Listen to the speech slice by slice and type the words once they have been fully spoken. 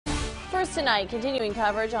First tonight, continuing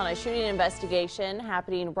coverage on a shooting investigation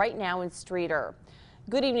happening right now in Streator.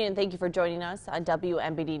 Good evening and thank you for joining us on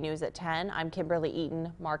WMBD News at 10. I'm Kimberly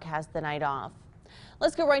Eaton. Mark has the night off.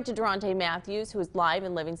 Let's go right to Durante Matthews, who is live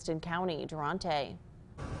in Livingston County. Durante.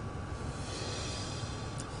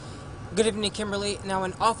 Good evening, Kimberly. Now,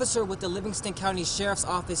 an officer with the Livingston County Sheriff's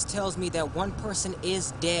Office tells me that one person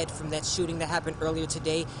is dead from that shooting that happened earlier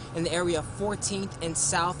today in the area of 14th and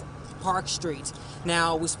South Park Street.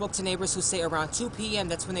 Now, we spoke to neighbors who say around 2 p.m.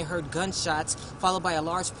 that's when they heard gunshots, followed by a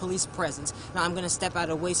large police presence. Now, I'm going to step out of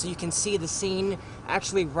the way so you can see the scene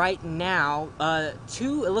actually right now.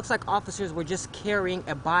 It looks like officers were just carrying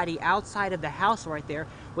a body outside of the house right there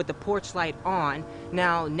with the porch light on.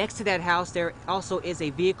 Now, next to that house, there also is a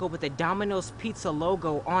vehicle with a Domino's Pizza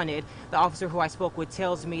logo on it. The officer who I spoke with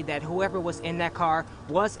tells me that whoever was in that car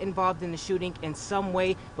was involved in the shooting in some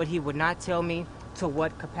way, but he would not tell me to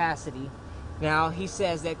what capacity. Now, he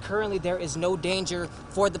says that currently there is no danger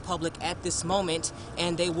for the public at this moment,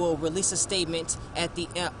 and they will release a statement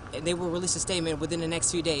within the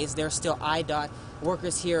next few days. There are still IDOT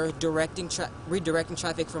workers here redirecting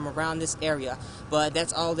traffic from around this area. But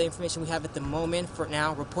that's all the information we have at the moment. For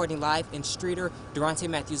now, reporting live in Streator, Durante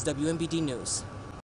Matthews, WMBD News.